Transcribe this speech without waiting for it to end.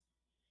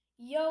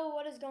Yo,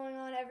 what is going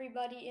on,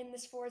 everybody in the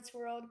sports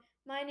world?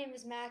 My name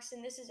is Max,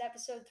 and this is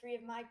episode 3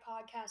 of my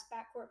podcast,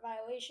 Backcourt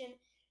Violation.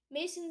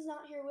 Mason's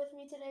not here with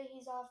me today.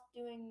 He's off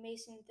doing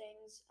Mason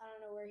things. I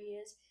don't know where he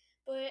is.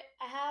 But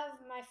I have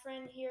my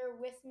friend here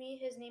with me.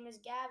 His name is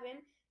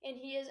Gavin, and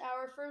he is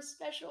our first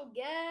special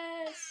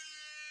guest.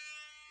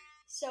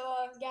 So,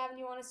 Gavin,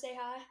 you want to say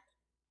hi?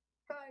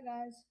 Hi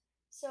guys.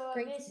 So,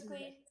 Great to be here.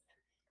 basically,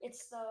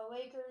 it's the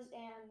Lakers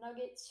and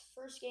Nuggets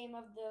first game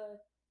of the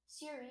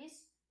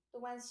series, the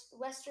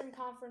Western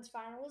Conference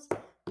Finals.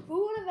 Who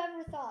would have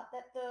ever thought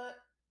that the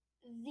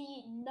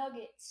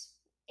Nuggets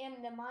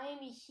and the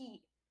Miami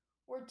Heat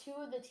were two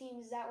of the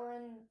teams that were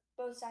in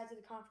both sides of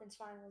the conference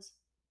finals?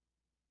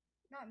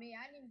 Not me.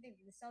 I didn't even think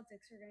the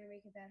Celtics were going to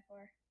make it that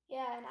far.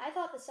 Yeah, and I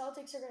thought the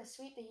Celtics are going to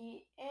sweep the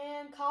Heat.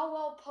 And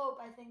Caldwell Pope,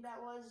 I think that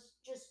was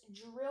just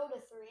drilled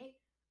a three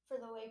for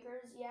the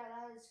Lakers. Yeah,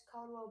 that is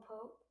Caldwell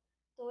Pope.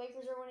 The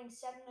Lakers are winning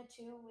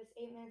 7-2 with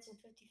 8 minutes and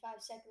 55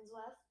 seconds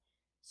left.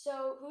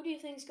 So, who do you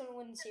think is going to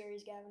win the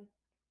series, Gavin?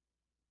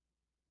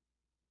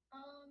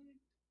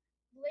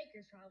 The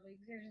Lakers probably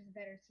because they're just a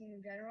better team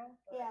in general.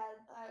 But Yeah,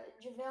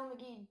 JaVale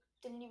McGee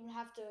didn't even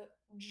have to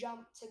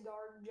jump to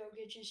guard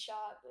Jokic's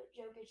shot, but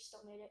Jokic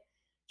still made it.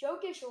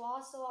 Jokic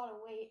lost a lot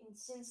of weight, and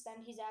since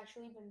then he's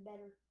actually been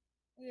better.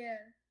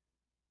 yeah,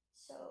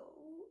 So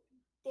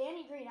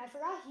Danny Green, I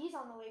forgot he's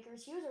on the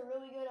Lakers. He was a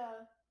really good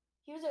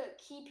he was a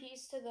key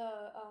piece to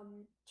the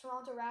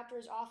Toronto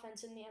Raptors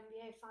offense in the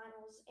NBA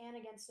Finals and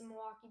against the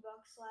Milwaukee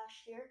Bucks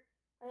last year.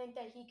 I think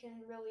that he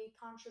can really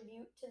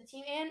contribute to the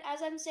team. And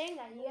as I'm saying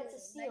that, he gets a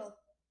nice. steal.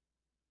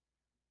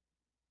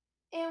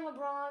 And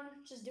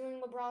LeBron just doing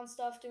LeBron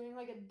stuff, doing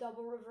like a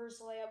double reverse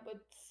layup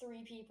with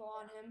 3 people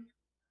on him.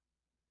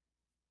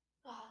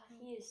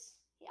 He is.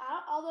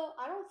 Although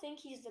I don't think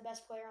he's the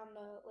best player on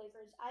the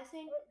Lakers. I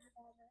think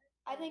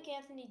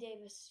Anthony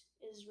Davis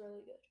is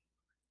really good.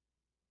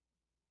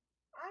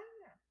 I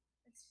don't know.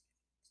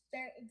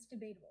 It's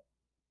debatable.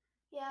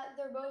 Yeah,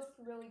 they're both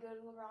really good.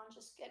 LeBron's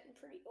just getting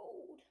pretty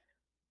old.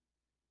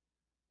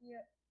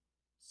 Yep.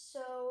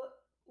 So,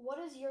 what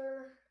is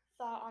your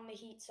thought on the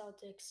Heat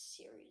Celtics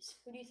series?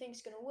 Who do you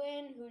think's gonna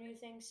win? Who do you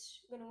think's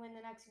gonna win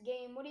the next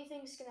game? What do you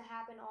think's gonna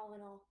happen all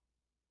in all?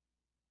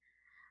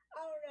 I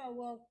don't know.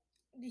 Well,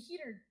 the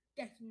Heat are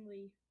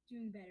definitely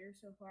doing better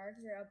so far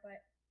because they're up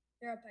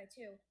by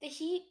 2. The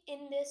Heat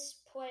in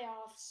this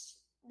playoffs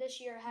this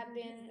year have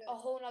They're doing been a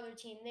good. whole other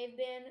team. They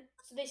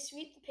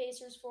sweep the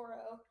Pacers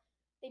 4-0.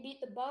 They beat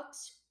the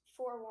Bucks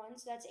 4-1,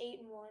 so that's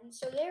 8-1.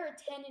 So they're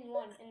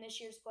 10-1 in this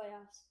year's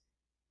playoffs.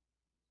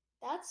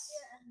 That's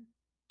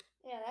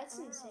Yeah. yeah, I that's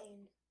don't know.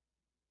 insane.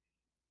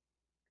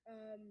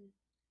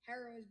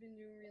 Harrow has been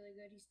doing really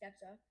good. He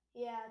steps up.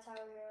 Yeah,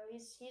 Tyler Hero.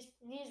 He's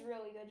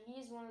really good.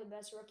 He's one of the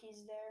best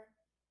rookies there.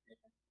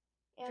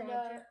 And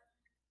Dragic.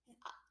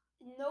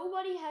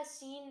 nobody has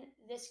seen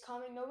this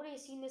coming. Nobody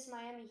has seen this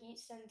Miami Heat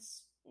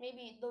since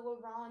maybe the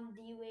LeBron,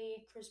 D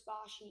Wade, Chris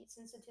Bosh Heat,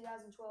 since the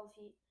 2012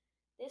 Heat.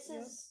 This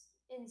Yep. is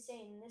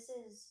insane. This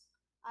is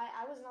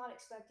I was not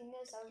expecting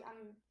this.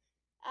 I'm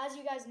as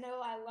you guys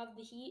know, I love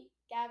the Heat.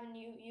 Gavin,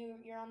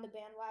 you're on the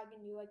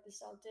bandwagon. You like the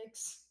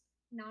Celtics.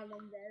 Not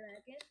on their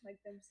racket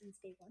like them since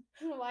day one.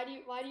 Why do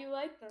you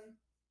like them?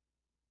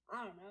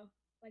 I don't know.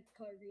 Like the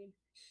color green.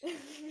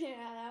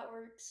 Yeah, that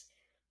works.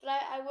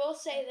 But I will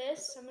say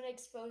this. I'm gonna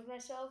expose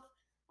myself.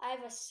 I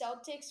have a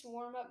Celtics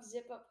warm up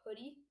zip up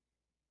hoodie.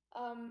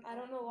 I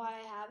don't know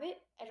why I have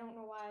it. I don't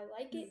know why I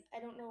like it. I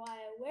don't know why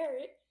I wear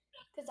it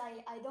because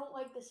I don't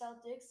like the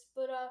Celtics.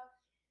 But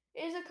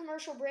it is a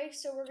commercial break,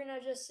 so we're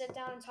gonna just sit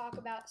down and talk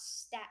about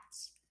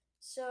stats.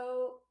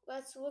 So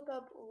let's look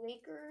up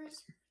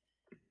Lakers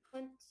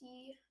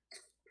 2020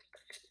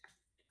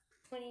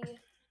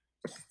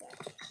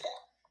 stats.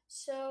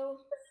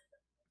 So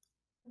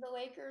the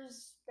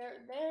Lakers,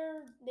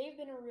 they've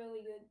been a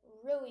really good,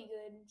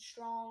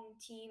 strong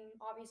team.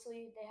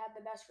 Obviously, they had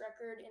the best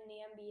record in the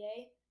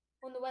NBA.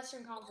 Well, in the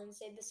Western Conference,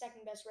 they had the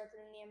second best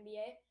record in the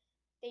NBA.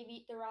 They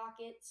beat the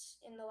Rockets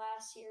in the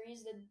last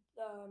series. The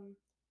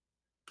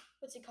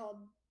what's it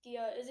called? The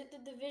is it the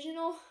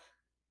divisional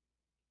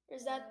or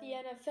is that the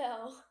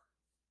NFL?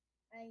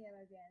 I think that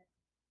might be it.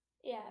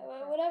 Yeah,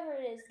 whatever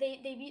it is,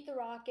 they beat the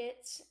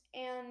Rockets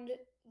and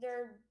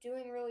they're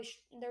doing really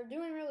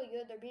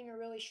good. They're being a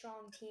really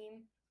strong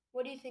team.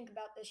 What do you think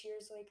about this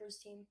year's Lakers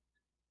team?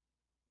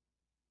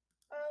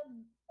 A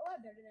lot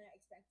better than I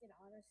expected,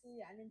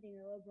 honestly. I didn't think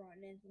that LeBron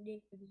and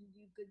Anthony would do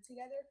good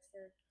together because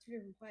they're two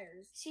different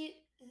players. See,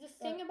 the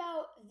thing But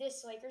about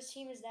this Lakers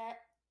team is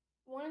that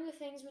one of the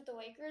things with the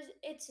Lakers,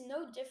 it's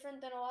no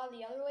different than a lot of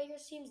the other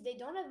Lakers teams. They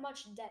don't have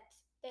much depth.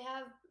 They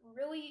have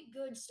really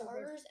good they're both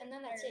starters, and good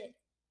then that's players.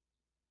 it.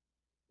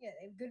 Yeah,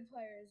 they have good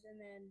players,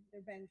 and then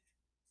their bench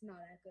is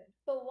not that good.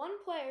 But one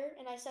player,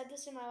 and I said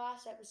this in my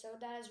last episode,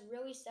 that has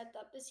really stepped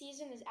up this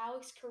season is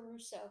Alex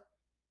Caruso.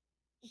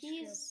 It's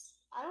true.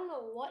 I don't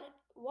know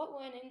what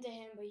went into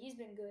him, but he's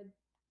been good.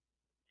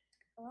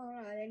 I don't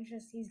know. I think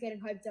just he's getting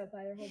hyped up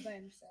by their whole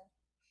bench. So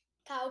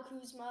Kyle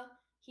Kuzma,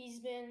 he's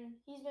been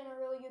a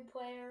really good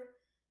player.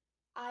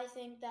 I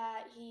think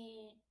that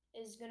he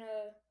is gonna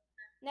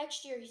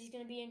next year he's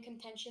going to be in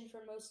contention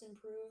for most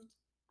improved.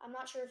 I'm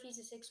not sure if he's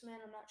a six man.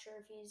 I'm not sure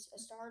if he's a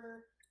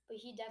starter, but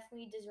he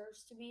definitely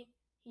deserves to be.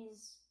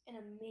 He's an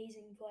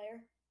amazing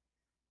player.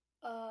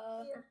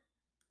 Yeah.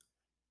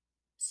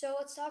 So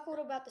let's talk a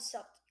little about the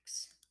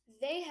Celtics.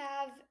 They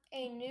have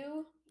a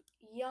new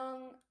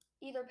young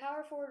either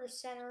power forward or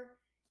center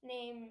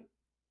named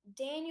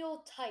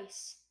Daniel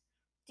Tice.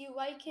 Do you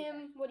like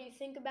him? What do you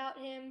think about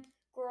him?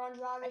 Goran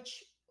Dragic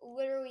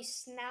literally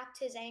snapped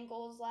his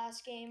ankles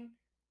last game,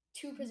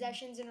 2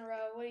 possessions in a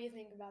row. What do you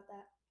think about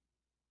that?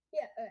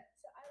 Yeah, so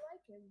I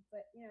like him,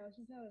 but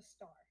he's not a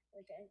star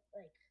like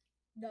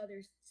the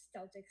other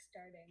Celtics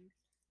starting.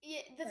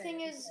 Yeah, the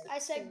thing is, I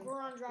said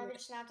Goran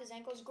Dragic snapped his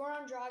ankles.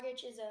 Goran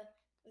Dragic is a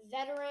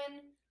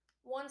veteran,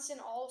 once an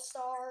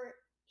all-star.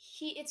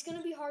 It's going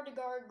to be hard to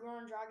guard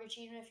Goran Dragic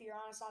even if you're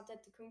Giannis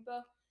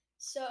Antetokounmpo.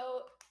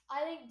 So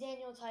I think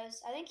Daniel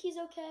Tice. I think he's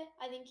okay.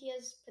 I think he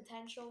has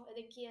potential. I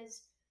think he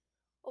has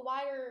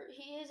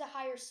he is a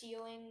higher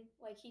ceiling.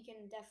 Like he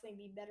can definitely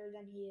be better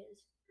than he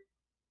is.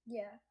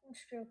 Yeah,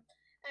 that's true.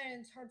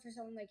 And it's hard for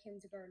someone like him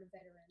to guard a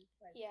veteran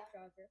like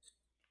Dragic.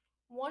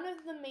 One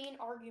of the main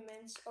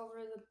arguments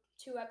over the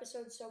 2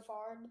 episodes so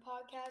far in the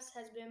podcast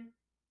has been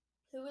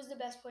who is the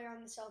best player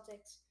on the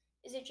Celtics?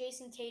 Is it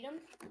Jason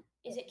Tatum?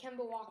 Is it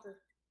Kemba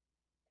Walker?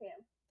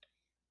 Tatum.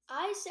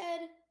 I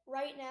said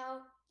right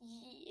now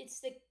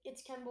it's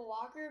Kemba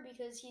Walker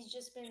because he's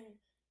just been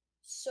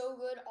so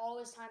good all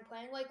his time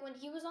playing. Like when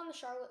he was on the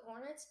Charlotte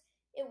Hornets,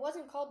 it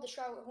wasn't called the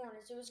Charlotte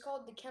Hornets. It was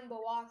called the Kemba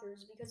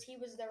Walkers because he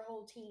was their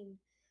whole team.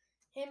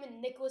 Him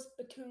and Nicholas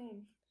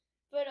Batum.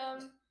 But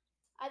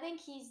I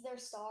think he's their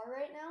star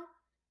right now.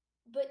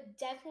 But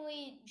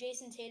definitely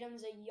Jason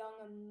Tatum's a young,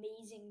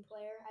 amazing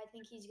player. I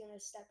think he's gonna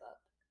step up.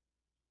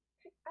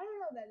 I don't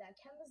know about that.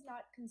 Kemba's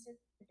not consistent.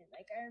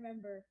 Like I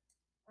remember,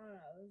 I don't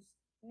know, it was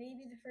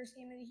maybe the first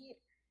game of the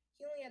Heat.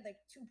 He only had like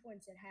 2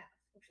 points at half,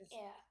 which is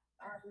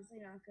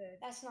obviously not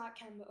good. That's not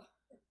Kemba.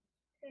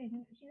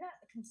 He's not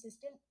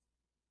consistent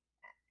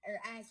or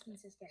as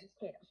consistent as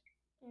Tatum.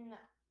 No.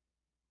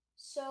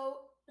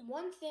 So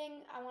one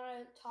thing I want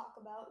to talk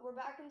about, we're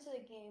back into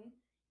the game,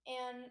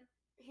 and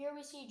here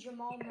we see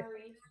Jamal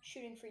Murray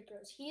shooting free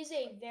throws. He's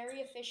a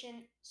very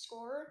efficient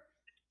scorer.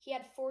 He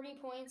had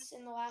 40 points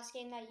in the last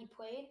game that he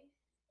played.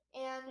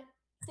 And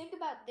think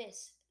about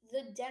this.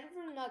 The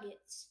Denver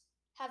Nuggets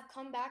have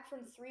come back from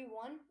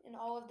 3-1 in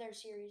all of their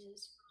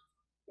series.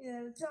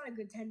 Yeah, it's not a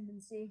good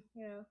tendency,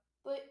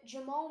 But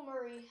Jamal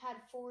Murray had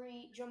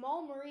 40.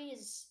 Jamal Murray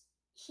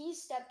he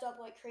stepped up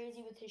like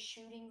crazy with his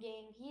shooting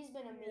game. He's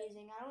been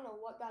amazing. I don't know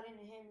what got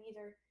into him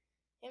either.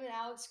 Him and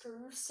Alex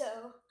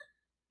Caruso.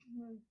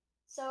 Mm-hmm.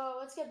 So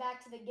let's get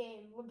back to the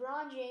game.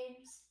 LeBron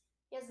James,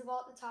 he has the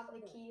ball at the top of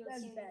the key.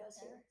 Let's see what he does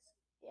here.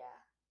 Yeah.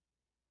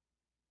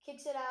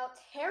 Kicks it out.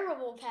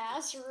 Terrible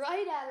pass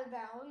right out of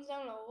bounds. I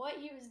don't know what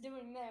he was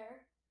doing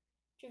there.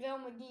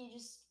 JaVale McGee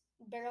just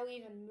barely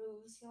even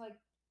moves. I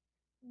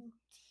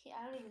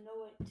don't even know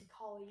what to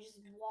call it. He just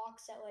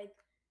walks at like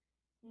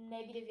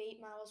 -8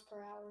 miles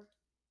per hour.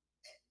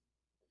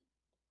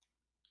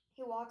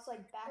 He walks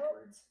like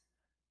backwards.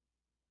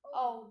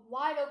 Oh,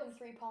 wide open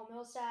three. Paul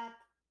Millsap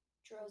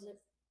drills it.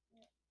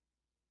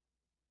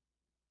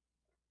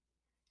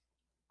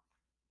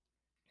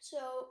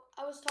 So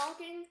I was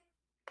talking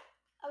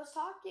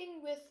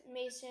with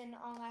Mason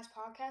on last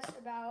podcast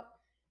about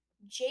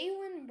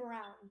Jaylen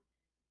Brown,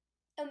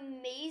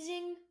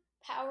 amazing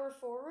power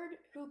forward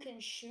who can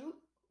shoot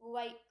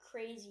like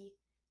crazy.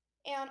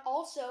 And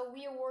also,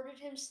 we awarded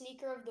him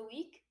Sneaker of the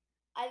Week.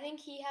 I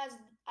think he had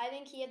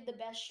the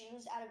best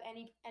shoes out of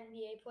any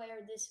NBA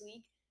player this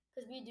week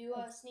because we do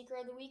a Sneaker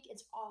of the Week.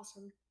 It's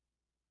awesome.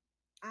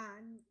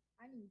 I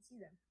didn't see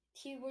them.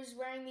 He was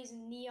wearing these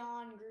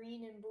neon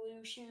green and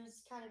blue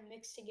shoes kind of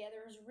mixed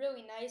together. It was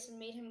really nice and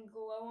made him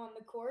glow on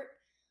the court.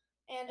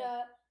 And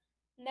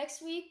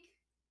next week,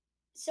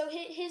 so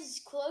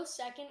his close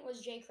second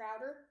was Jay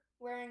Crowder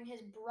wearing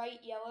his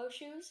bright yellow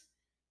shoes.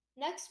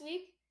 Next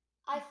week,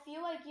 I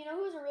feel like, you know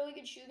who's a really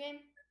good shoe game?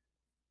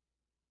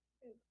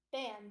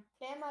 Bam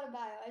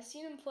Adebayo. I've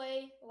seen him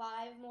play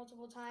live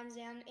multiple times,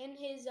 and in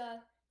his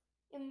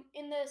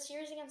in the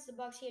series against the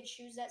Bucks, he had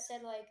shoes that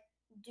said like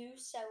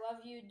Deuce, I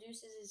love you.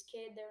 Deuce is his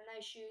kid. They're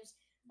nice shoes.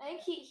 I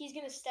think he's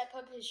gonna step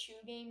up his shoe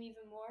game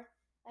even more.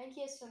 I think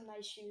he has some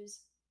nice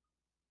shoes.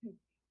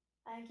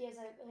 I think he has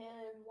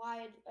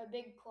a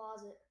big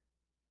closet.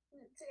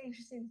 It's an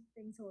interesting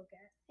thing to look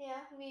at.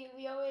 Yeah,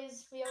 we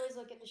always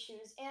look at the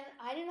shoes, and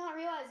I did not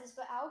realize this,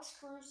 but Alex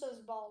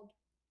Caruso's bald.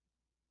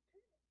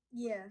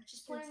 Yeah,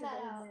 just pointing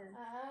that out.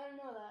 I didn't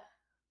know that.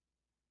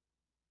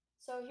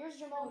 So here's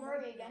Jamal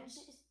Murray again.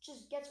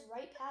 Just gets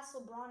right past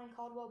LeBron and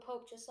Caldwell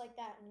Pope just like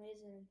that.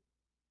 Amazing.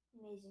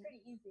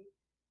 Pretty easy.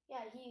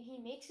 Yeah,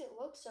 he makes it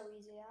look so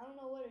easy. I don't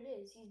know what it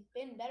is. He's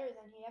been better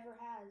than he ever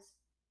has.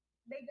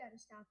 They gotta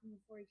stop him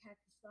before he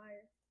catches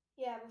fire.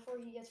 Yeah, before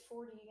he gets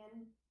 40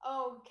 again.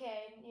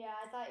 Okay, yeah,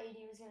 I thought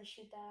AD was gonna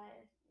shoot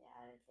that. Yeah,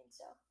 I didn't think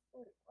so.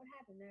 What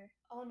happened there?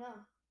 Oh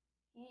no,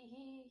 he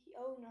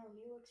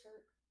looks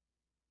hurt.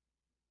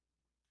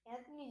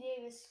 Anthony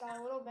Davis got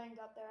a little banged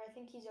up there. I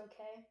think he's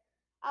okay.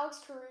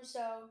 Alex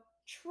Caruso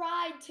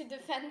tried to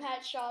defend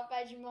that shot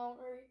by Jamal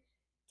Murray.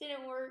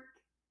 Didn't work.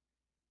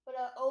 But,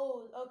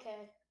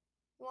 okay.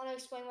 You want to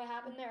explain what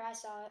happened there? I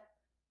saw it.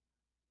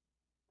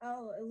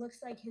 Oh, it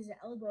looks like his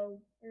elbow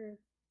or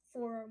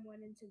forearm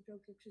went into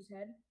Jokic's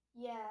head.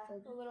 Yeah,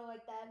 a little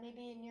like that.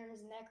 Maybe near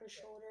his neck or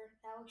shoulder.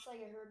 That looks like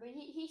it hurt, but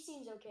he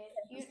seems okay.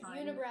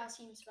 Unibrow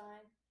seems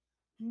fine.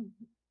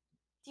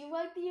 Do you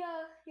like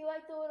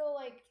the little,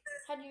 like,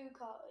 how do you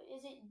call it?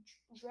 Is it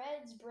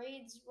dreads,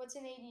 braids? What's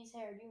in AD's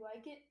hair? Do you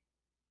like it?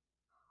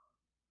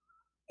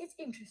 It's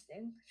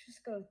interesting. Let's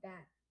just go with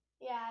that.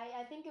 Yeah,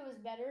 I think it was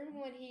better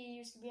when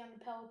he used to be on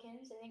the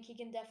Pelicans. I think he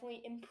can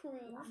definitely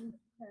improve.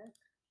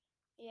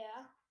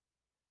 Yeah.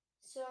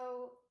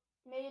 So,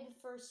 made the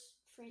first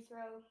free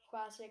throw,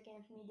 classic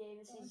Anthony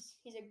Davis.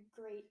 He's a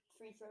great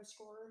free throw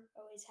scorer,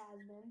 always has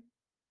been.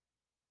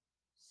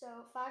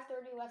 So,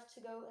 5:30 left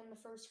to go in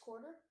the first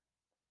quarter.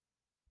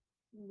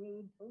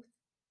 Made both.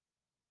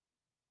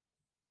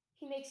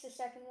 He makes the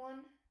second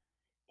one,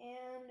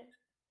 and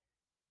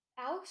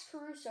Alex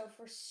Caruso,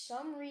 for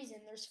some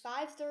reason, there's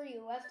 5:30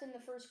 left in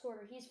the first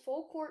quarter. He's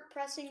full court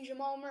pressing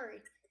Jamal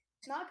Murray.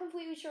 Not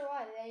completely sure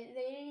why. They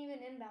didn't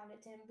even inbound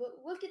it to him.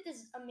 But look at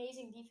this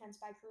amazing defense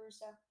by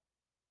Caruso. I'm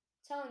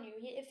telling you,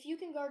 if you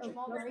can guard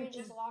Jamal Murray and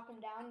just lock him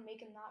down and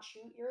make him not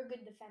shoot, you're a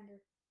good defender.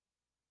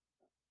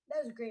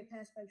 That was a great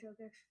pass by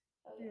Jokic.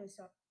 Oh, yeah.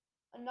 Really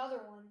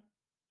another one.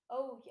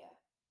 Oh, yeah.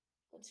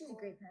 He's a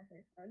great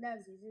passer. Oh, that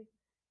was easy.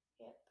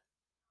 Yep.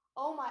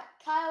 Oh my,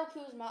 Kyle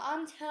Kuzma.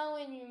 I'm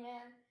telling you,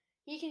 man.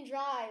 He can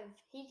drive.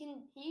 He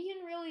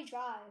can really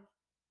drive.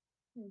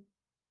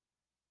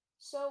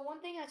 So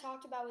one thing I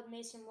talked about with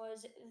Mason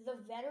was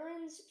the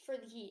veterans for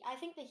the Heat. I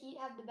think the Heat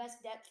have the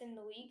best depth in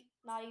the league.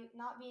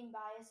 Not being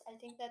biased, I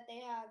think that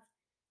they have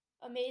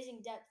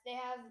amazing depth. They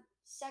have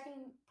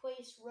second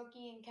place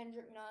rookie in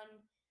Kendrick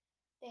Nunn.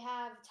 They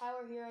have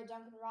Tyler Hero,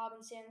 Duncan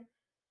Robinson.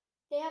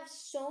 They have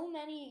so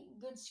many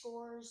good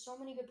scorers, so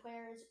many good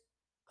players.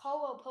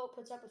 Caldwell Pope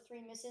puts up with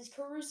 3 misses.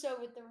 Caruso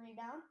with the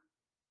rebound.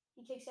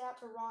 He kicks it out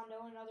to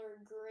Rondo,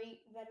 another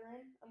great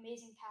veteran,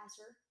 amazing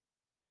passer.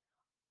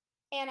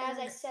 And as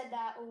I said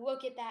that,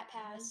 look at that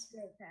pass.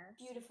 Great pass.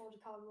 Beautiful to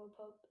Caldwell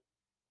Pope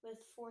with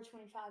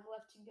 4:25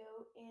 left to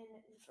go in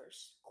the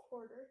first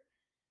quarter.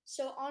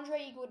 So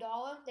Andre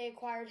Iguodala, they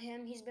acquired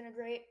him. He's been a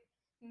great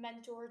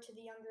mentor to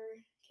the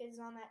younger kids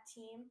on that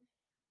team.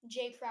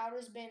 Jay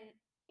Crowder's been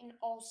an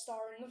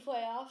all-star in the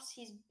playoffs.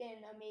 He's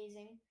been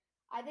amazing.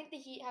 I think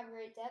the Heat have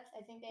great depth.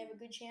 I think they have a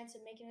good chance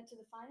of making it to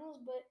the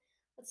finals, but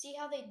let's see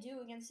how they do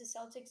against the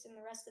Celtics in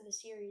the rest of the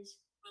series.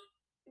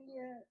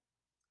 Yeah.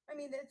 I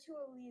mean, that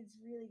 2-0 lead's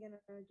really going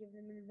to give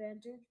them an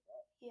advantage.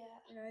 But, yeah.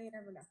 You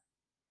never know.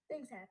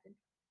 Things happen.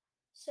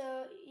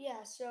 So,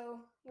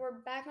 we're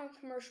back on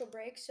commercial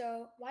break.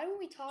 So, why don't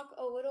we talk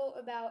a little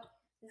about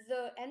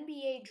the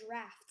NBA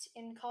draft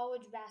in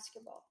college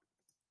basketball?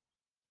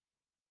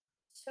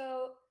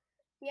 So,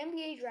 the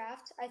NBA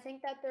draft, I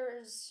think that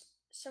there's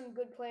some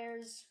good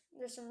players.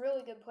 There's some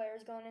really good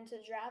players going into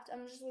the draft.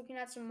 I'm just looking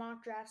at some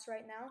mock drafts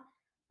right now.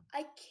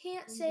 I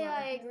can't say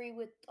I agree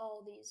with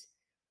all these.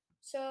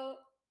 So,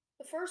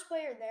 the first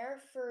player there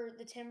for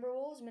the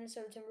Timberwolves,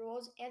 Minnesota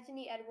Timberwolves,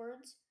 Anthony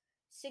Edwards,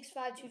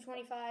 6'5",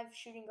 225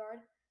 shooting guard.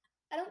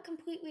 I don't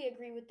completely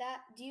agree with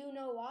that. Do you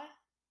know why?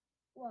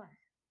 Why?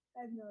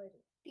 I have no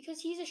idea.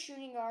 Because he's a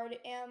shooting guard,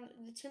 and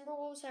the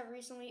Timberwolves have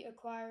recently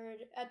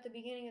acquired, at the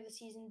beginning of the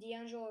season,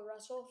 D'Angelo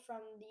Russell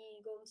from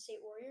the Golden State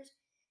Warriors.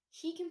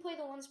 He can play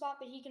the 1 spot,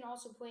 but he can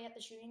also play at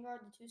the shooting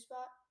guard, the 2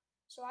 spot.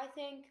 So I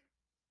think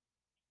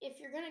if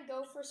you're going to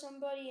go for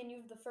somebody and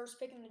you have the first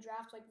pick in the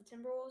draft like the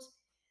Timberwolves,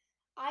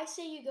 I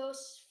say you go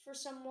for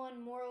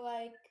someone more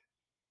like,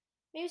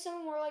 maybe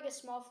someone more like a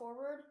small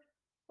forward,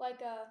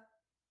 like a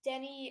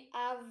Denny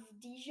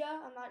Avdija.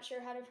 I'm not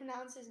sure how to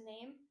pronounce his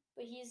name,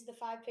 but he's the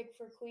 5 pick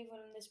for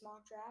Cleveland in this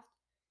mock draft.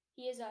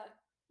 He is a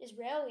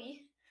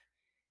Israeli,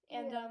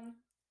 and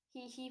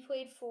he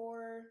played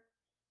for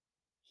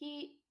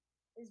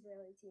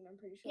Israeli team, I'm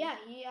pretty sure. Yeah,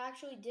 he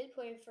actually did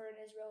play for an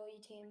Israeli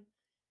team.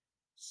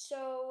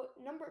 So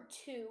number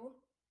 2,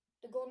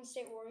 the Golden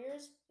State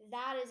Warriors.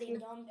 That is a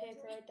dumb pick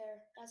right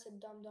there. That's a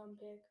dumb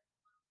pick.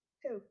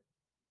 Who?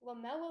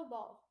 LaMelo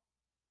Ball.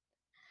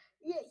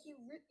 Yeah, he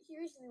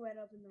recently went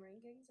up in the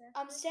rankings.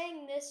 I'm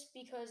saying this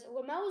because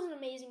LaMelo's an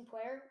amazing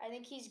player. I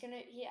think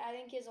I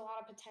think he has a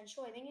lot of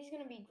potential. I think he's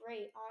gonna be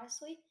great,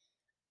 honestly.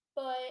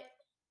 But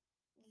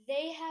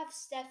they have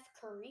Steph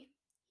Curry.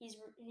 He's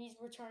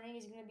returning.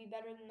 He's gonna be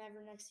better than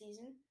ever next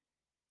season.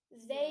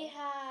 They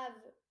have.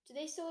 Do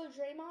they still have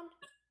Draymond?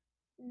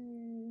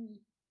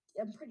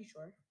 I'm pretty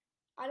sure.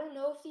 I don't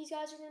know if these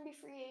guys are gonna be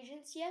free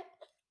agents yet,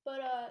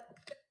 but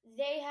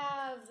they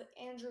have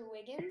Andrew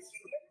Wiggins,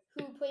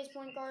 who plays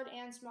point guard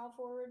and small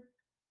forward.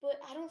 But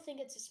I don't think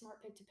it's a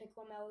smart pick to pick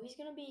LaMelo. He's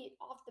going to be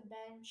off the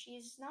bench.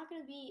 He's not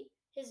going to be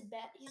his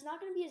best. He's not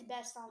going to be his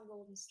best on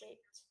Golden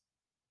State.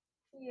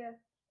 Yeah.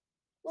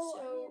 Well, so,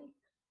 I mean,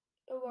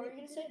 what were you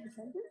going to say? Have a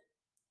center?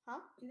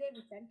 Huh? Do they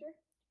have a center?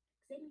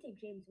 They didn't take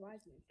James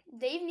Wiseman.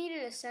 They've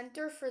needed a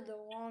center for the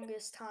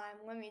longest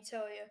time, let me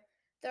tell you.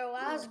 Their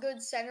last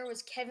good center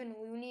was Kevin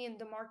Looney and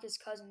DeMarcus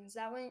Cousins.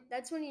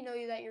 That's when you know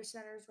that your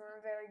centers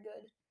were very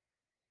good.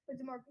 But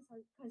DeMarcus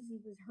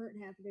Cousins was hurt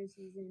half of their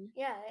season.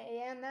 Yeah,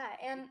 and that.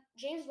 And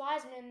James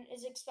Wiseman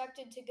is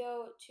expected to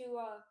go to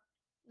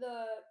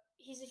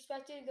he's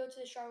expected to go to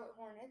the Charlotte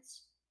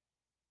Hornets.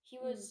 He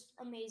was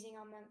amazing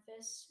on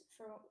Memphis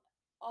for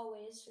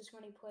always, just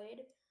when he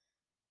played.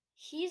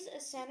 He's a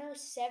center,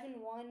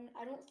 7'1".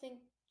 I don't think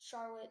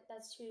Charlotte,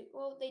 that's too...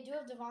 Well, they do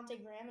have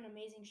Devontae Graham, an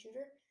amazing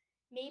shooter.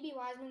 Maybe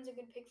Wiseman's a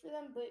good pick for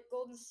them, but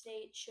Golden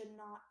State should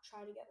not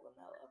try to get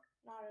LaMelo.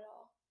 Not at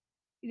all.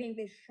 You think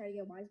they should try to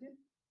get Wiseman?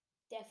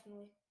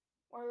 Definitely.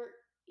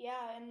 Or,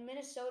 yeah, and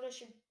Minnesota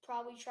should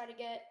probably try to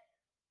get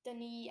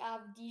Denis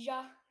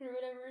Avdija, or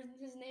whatever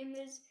his name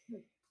is,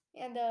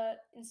 and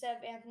instead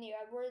of Anthony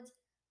Edwards.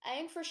 I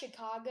think for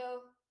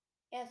Chicago,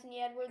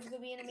 Anthony Edwards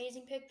would be an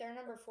amazing pick. They're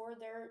number 4.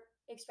 They're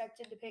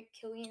expected to pick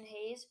Killian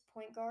Hayes,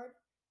 point guard,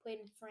 played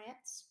in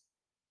France.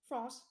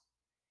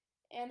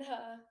 And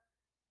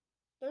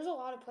there's a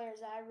lot of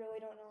players that I really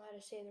don't know how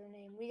to say their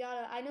name.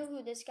 I know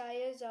who this guy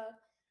is,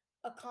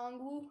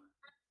 Okongwu.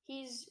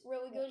 He's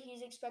really good.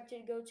 He's expected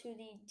to go to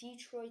the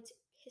Detroit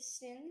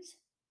Pistons.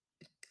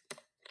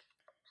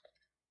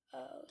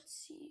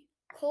 Let's see.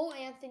 Cole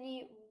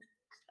Anthony,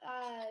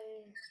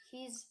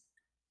 he's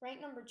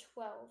ranked number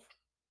 12.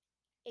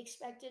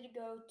 Expected to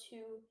go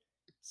to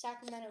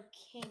Sacramento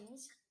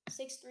Kings.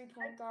 6'3"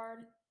 point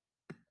guard.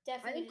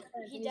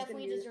 He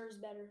definitely deserves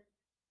better.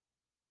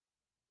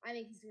 I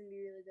think he's going to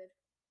be really good.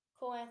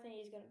 Cole Anthony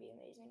is going to be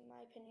amazing, in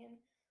my opinion.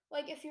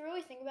 Like, if you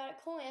really think about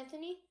it, Cole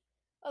Anthony...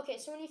 Okay,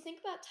 so when you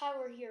think about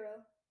Tyler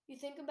Hero, you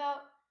think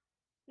about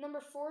number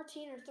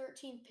 14 or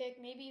 13 pick,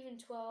 maybe even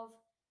 12.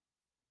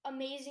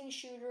 Amazing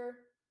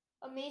shooter,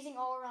 amazing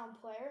all-around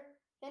player.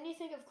 Then you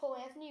think of Cole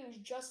Anthony, who's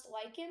just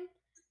like him,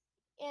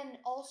 and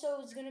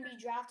also is going to be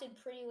drafted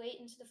pretty late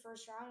into the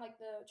first round,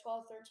 like the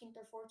 12th, 13th,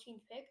 or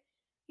 14th pick.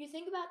 You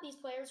think about these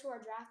players who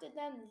are drafted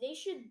then, they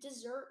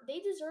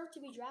deserve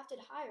to be drafted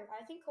higher.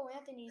 I think Cole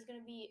Anthony is going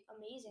to be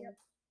amazing. Yep.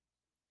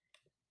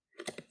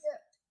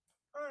 Yeah.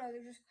 I don't know,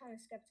 they're just kind of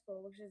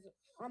skeptical, which is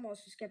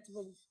almost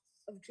skeptical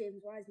of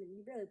James Wiseman.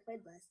 He barely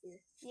played last year.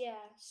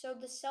 Yeah, so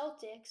the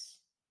Celtics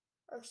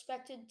are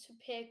expected to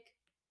pick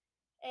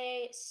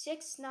a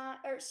 6'4",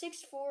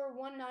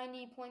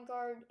 190 point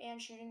guard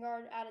and shooting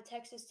guard out of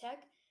Texas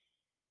Tech,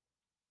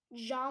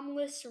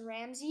 Jamlis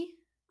Ramsey.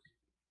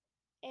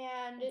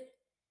 And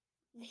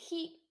the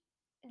Heat,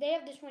 they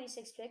have the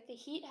 26th pick. The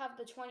Heat have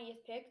the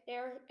 20th pick.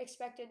 They're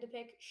expected to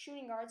pick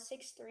shooting guard,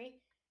 6'3",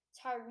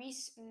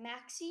 Tyrese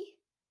Maxey,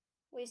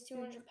 weighs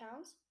 200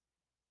 pounds.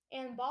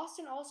 And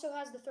Boston also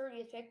has the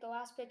 30th pick, the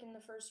last pick in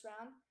the first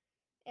round.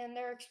 And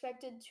they're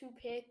expected to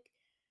pick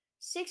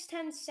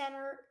 6'10"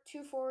 center,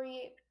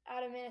 240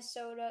 out of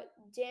Minnesota,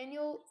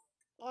 Daniel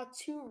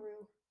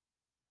Oturu.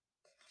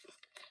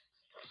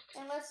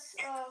 And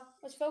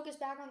let's focus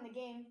back on the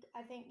game.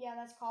 I think, yeah,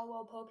 that's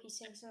Caldwell Pope. He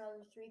sinks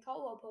another 3.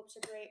 Caldwell Pope's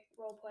a great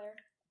role player.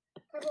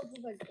 Caldwell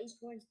Pope has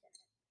 8 points.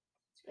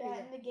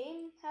 Yeah, and the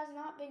game has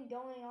not been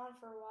going on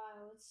for a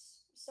while.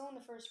 It's still in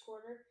the first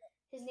quarter.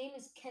 His name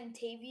is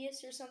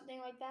Kentavious or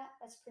something like that.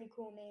 That's a pretty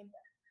cool name.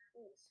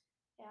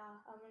 Yeah,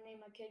 I'm going to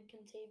name my kid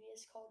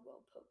Kentavious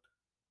Caldwell Pope.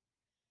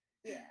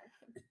 Yeah.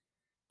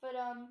 But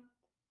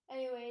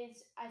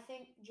anyways, I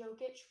think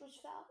Jokic was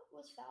fouled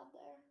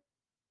there.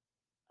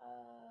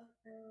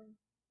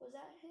 Was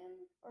that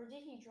him, or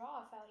did he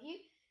draw a foul?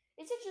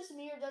 Is it just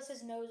me, or does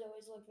his nose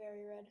always look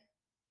very red?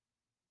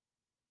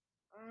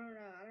 I don't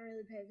know. I don't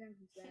really pay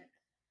attention to that.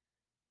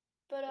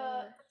 But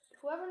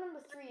whoever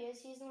number 3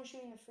 is, he's the one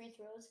shooting the free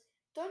throws.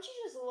 Don't you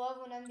just love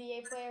when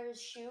NBA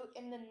players shoot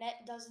and the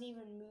net doesn't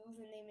even move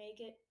and they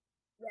make it?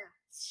 Yeah.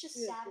 It's just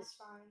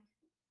satisfying.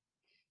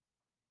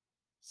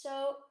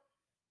 So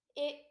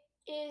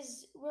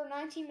we're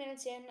 19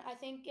 minutes in. I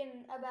think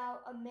in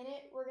about a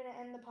minute we're going to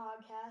end the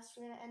podcast.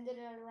 We're going to end it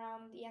at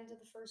around the end of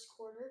the first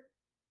quarter.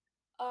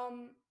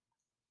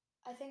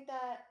 I think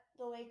that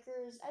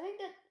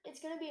it's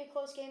going to be a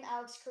close game.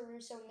 Alex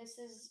Caruso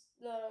misses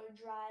the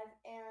drive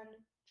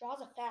and draws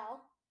a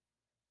foul.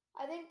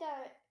 I think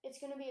that it's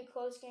going to be a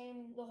close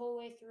game the whole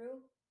way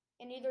through,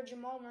 and either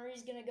Jamal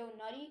Murray's going to go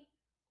nutty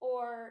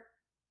or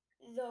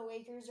the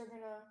Lakers are going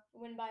to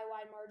win by a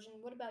wide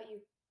margin. What about you?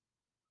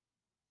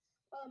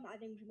 I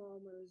think Jamal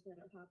Murray's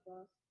going to pop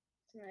off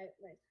tonight.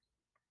 Like,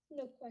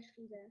 no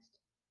questions asked.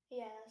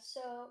 Yeah,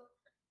 so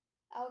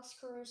Alex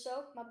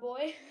Caruso, my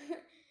boy,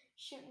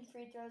 shooting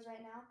free throws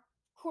right now.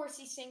 Of course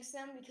he sinks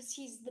them because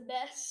he's the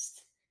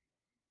best.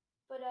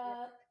 But,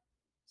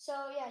 so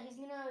yeah, he's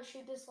going to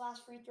shoot this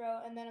last free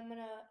throw, and then I'm going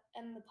to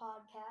end the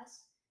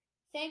podcast.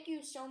 Thank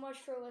you so much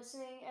for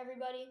listening,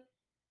 everybody.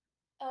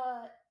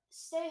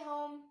 Stay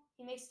home.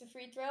 He makes the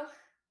free throw.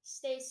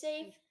 Stay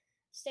safe.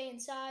 Stay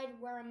inside.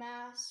 Wear a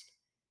mask.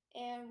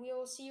 And we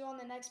will see you on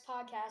the next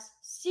podcast.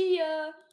 See ya!